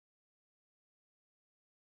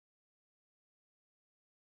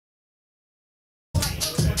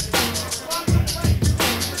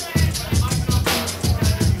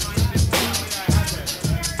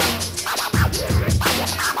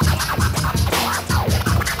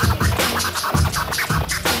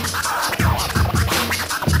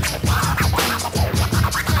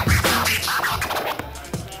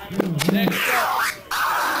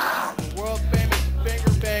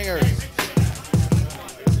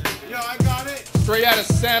straight out of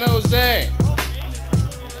San Jose.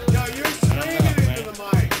 Yo, you're screaming into the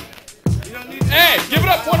mic. You don't need to. Hey, give it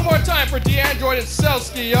up one more time for DeAndroid and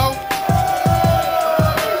Selski, yo.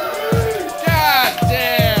 God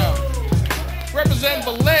damn. Representing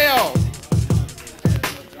Vallejo.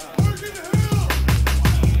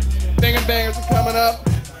 Bangerz are coming up.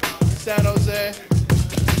 San Jose.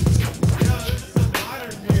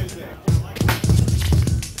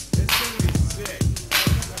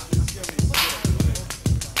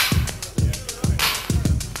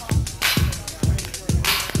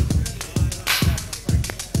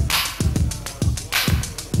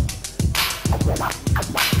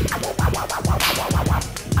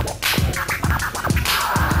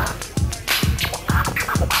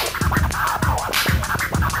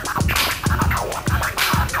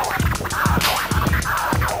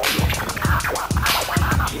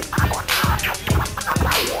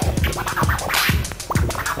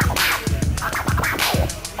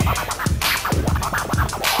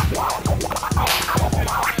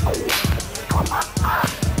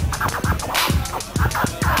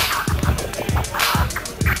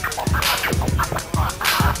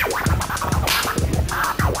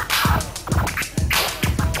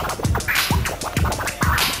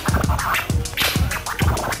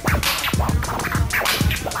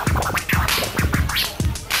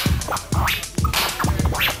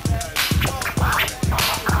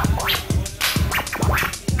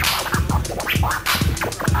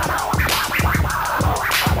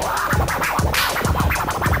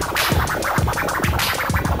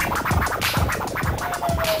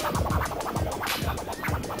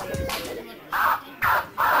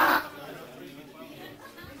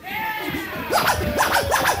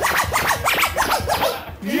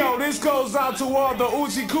 Yo, this goes out to all the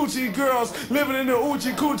Oochie Coochie girls living in the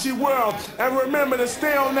Oochie Coochie world. And remember to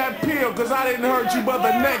stay on that pill, cause I didn't hurt you, but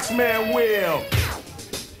the next man will.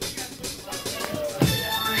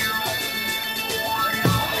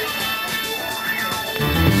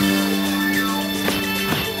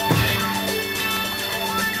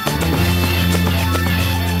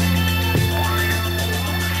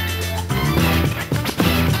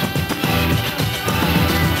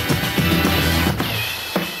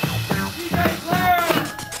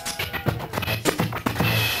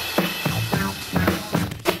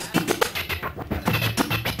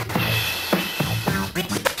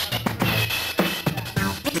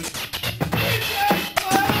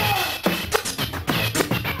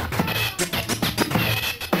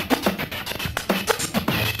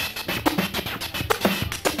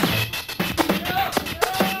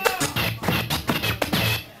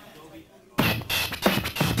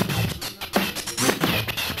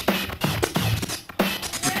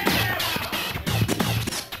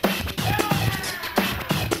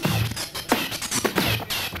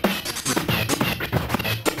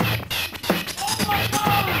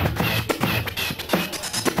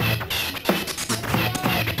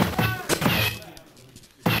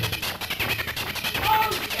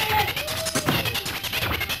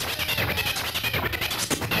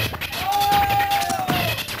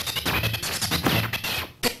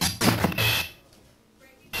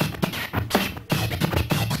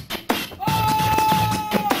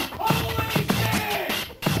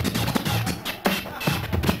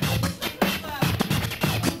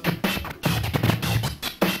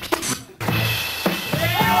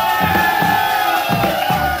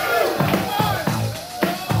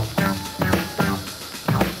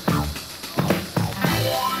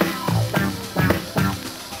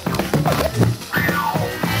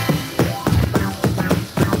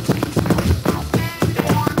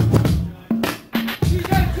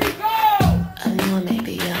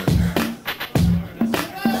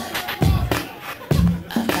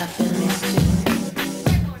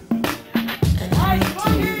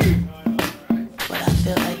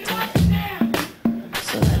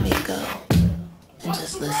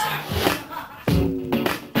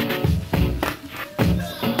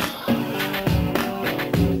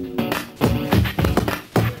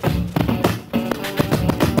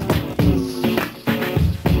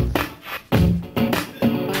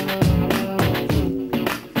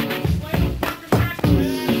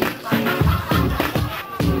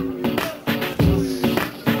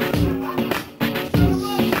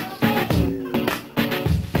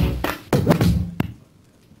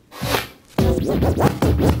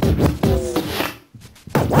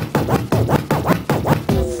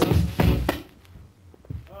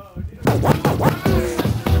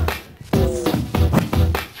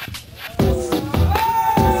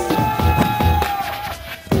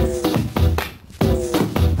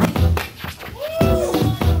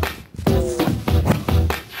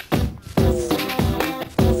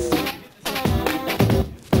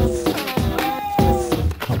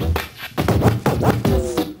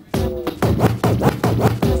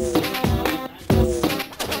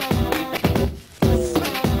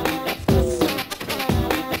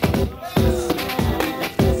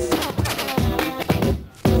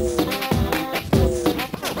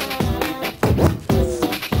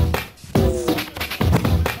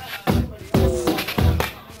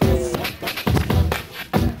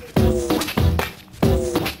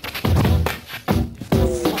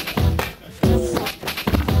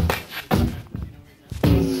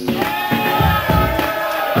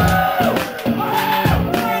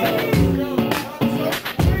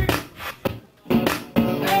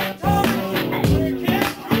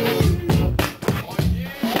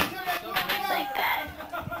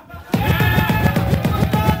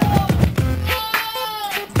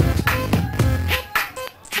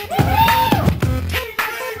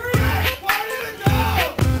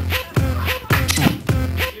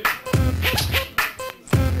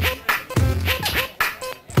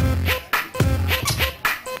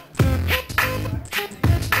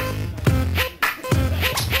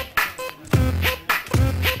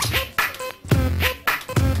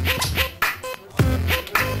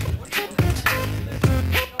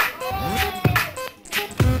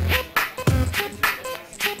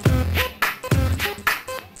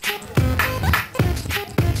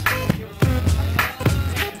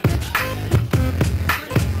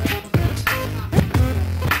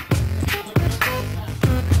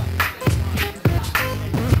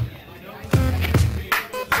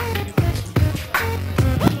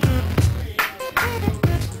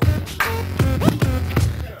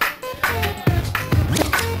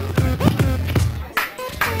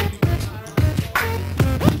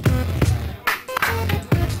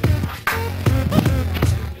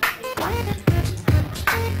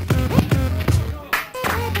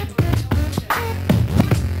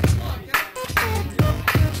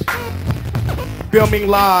 filming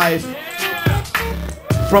live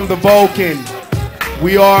from the Vulcan.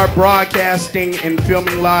 We are broadcasting and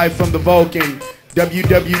filming live from the Vulcan,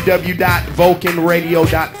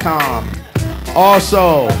 www.vulcanradio.com.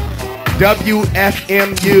 Also,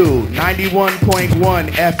 WFMU 91.1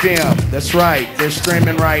 FM. That's right, they're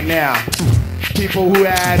streaming right now. People who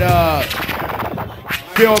had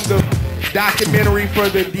filmed the documentary for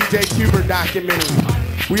the DJ Cuber documentary.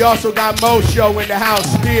 We also got Mo Show in the house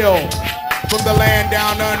still from the land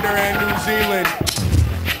down under in New Zealand.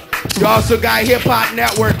 We also got Hip Hop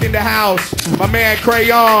Network in the house. My man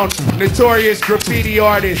Crayon, notorious graffiti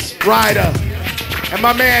artist, writer. And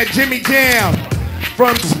my man Jimmy Jam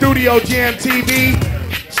from Studio Jam TV,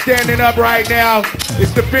 standing up right now.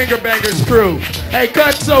 It's the Bangerz crew. Hey,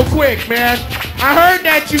 cut so quick, man. I heard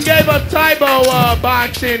that you gave up Taibo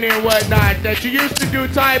boxing and whatnot, that you used to do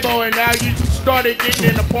Taibo and now you started getting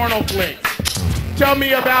into porno flicks. Tell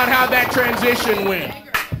me about how that transition went.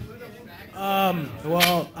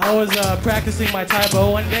 Well, I was practicing my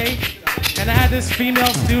Taibo one day, and I had this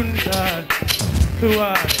female student who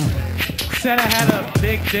said I had a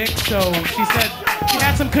big dick, so she said she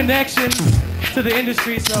had some connections to the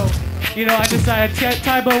industry, so, you know, I decided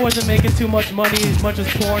Taibo wasn't making too much money as much as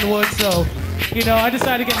porn would, so, you know, I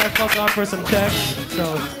decided to get my fuck on for some checks,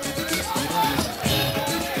 so.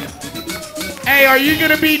 Hey, are you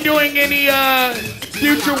gonna be doing any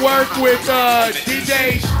future work with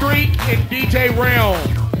DJ Street and DJ Realm,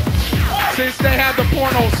 since they have the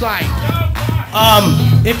porno site?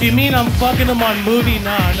 If you mean I'm fucking them on movie,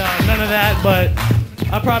 no, none of that, but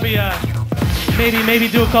I'll probably maybe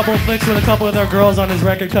do a couple of flicks with a couple of their girls on his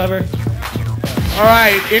record cover. All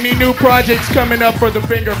right, any new projects coming up for the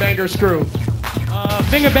Bangerz crew?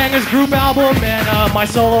 Bangerz group album and my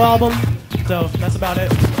solo album, so that's about it.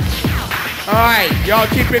 All right, y'all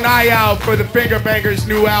keep an eye out for the Bangerz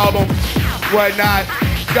new album, whatnot.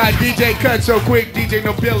 Got DJ Cut So Quick, DJ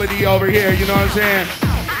Nobility over here, you know what I'm saying?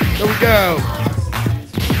 Here we go.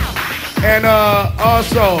 And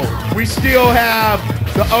also, we still have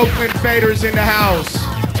the Oakland Faders in the house.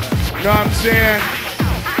 You know what I'm saying?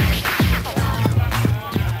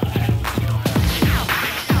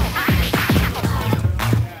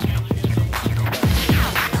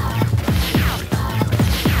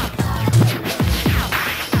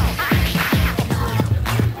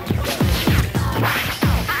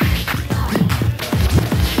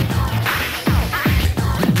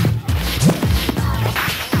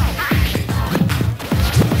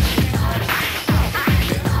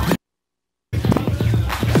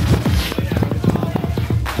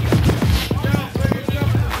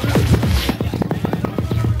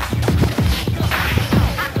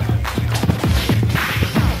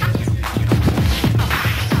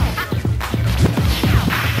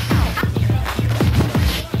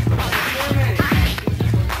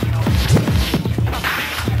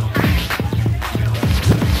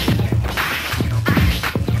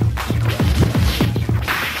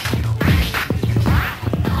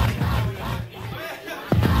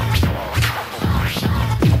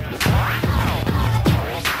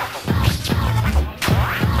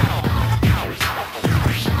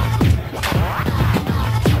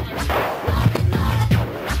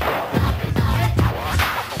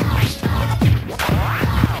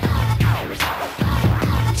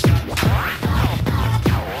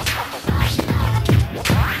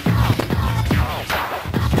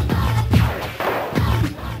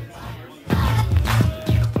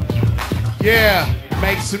 Yeah,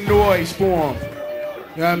 make some noise for him.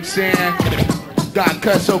 You know what I'm saying? Got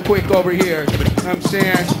Cut So Quick over here. You know what I'm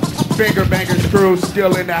saying? Bangerz crew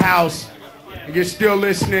still in the house. And you're still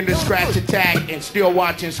listening to Scratch Attack and still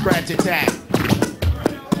watching Scratch Attack.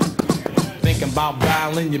 Thinking about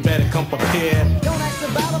battling, you better come prepared. Don't ask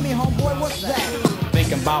about me, homeboy, what's that?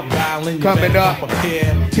 Thinking about battling, you Coming better up, come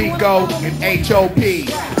prepared. Tico and HOP. You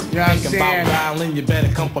know what I'm Thinking about saying? battling, you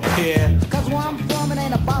better come prepared. Cause where I'm from, it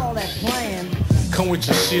ain't a bottle that's playing. Come with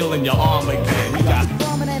your shield and your armor, man. You got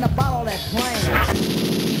From it ain't a bottle that's playing.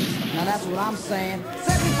 Now that's what I'm saying.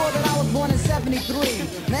 74 that I was born in 73.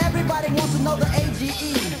 Now everybody wants to know the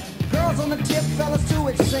AGE. Girls on the tip, fellas too,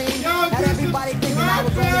 it seems. Had everybody thinking I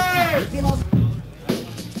was only, you know.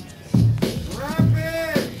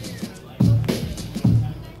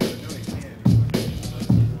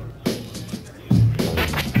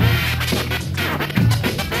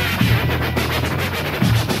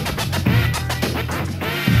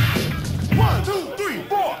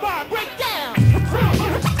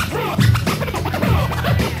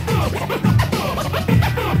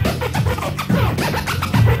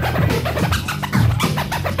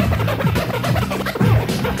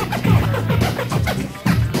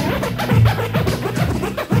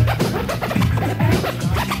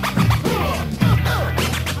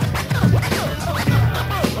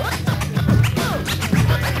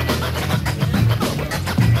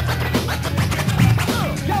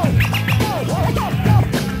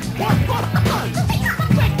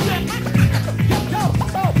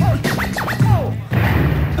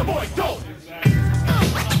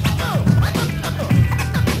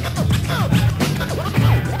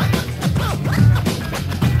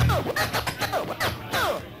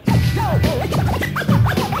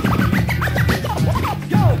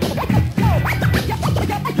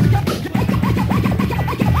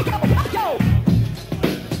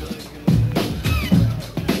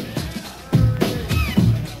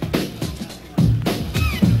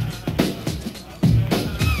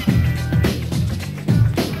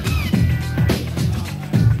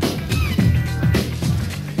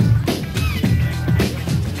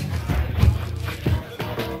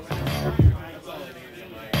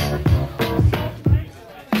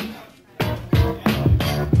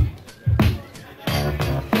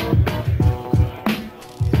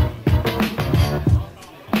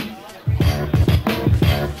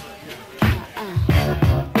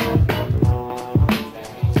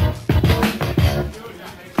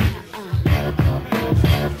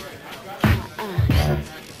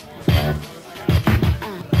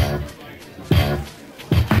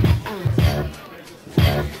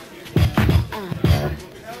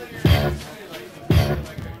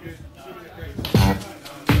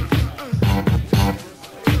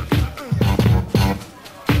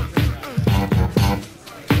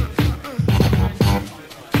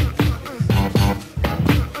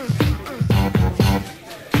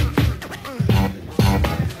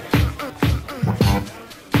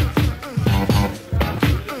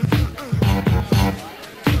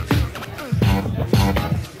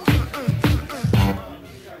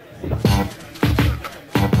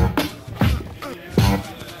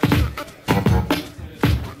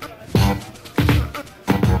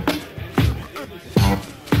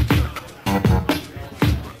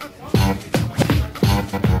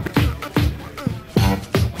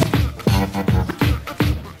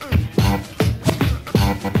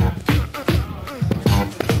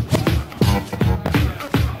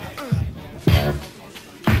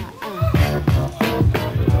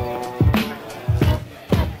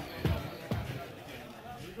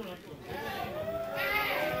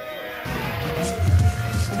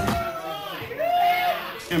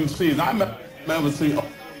 MCs. I never seen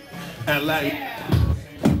Atlanta.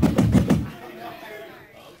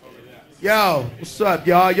 Yo, what's up,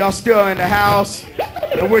 y'all? Y'all still in the house?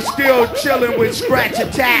 And we're still chilling with Scratch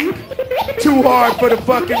Attack. Too hard for the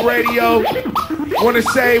fucking radio. Want to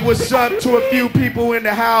say what's up to a few people in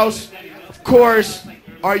the house. Of course,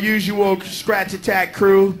 our usual Scratch Attack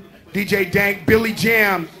crew. DJ Dank, Billy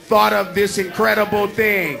Jam thought of this incredible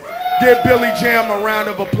thing. Give Billy Jam a round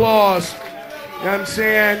of applause. You know what I'm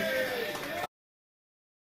saying?